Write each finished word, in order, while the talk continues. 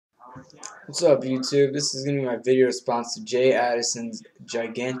What's up, YouTube? This is going to be my video response to Jay Addison's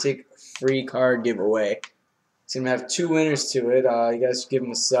gigantic free card giveaway. It's going to have two winners to it. You guys give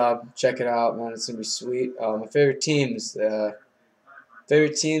him a sub. Check it out, man. It's going to be sweet. My favorite teams in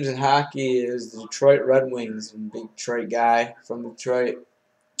hockey is the Detroit Red Wings. I'm a big Detroit guy from Detroit.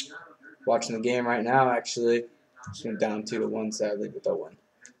 Watching the game right now, actually. Just went down 2-1, sadly, but they'll win.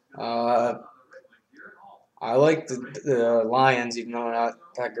 I like the Lions, even though they're not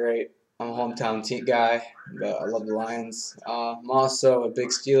that great. I'm a hometown team guy, but I love the Lions. I'm also a big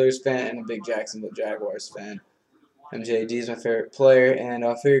Steelers fan and a big Jacksonville Jaguars fan. MJD is my favorite player, and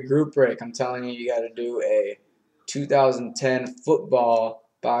favorite group break. I'm telling you, you got to do a 2010 football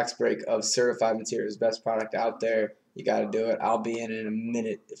box break of Certified Materials, best product out there. You got to do it. I'll be in a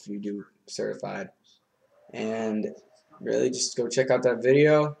minute if you do Certified. And really, just go check out that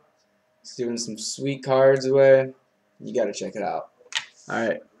video. It's doing some sweet cards away. You got to check it out. All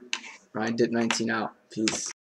right. Jaddison98 out. Peace.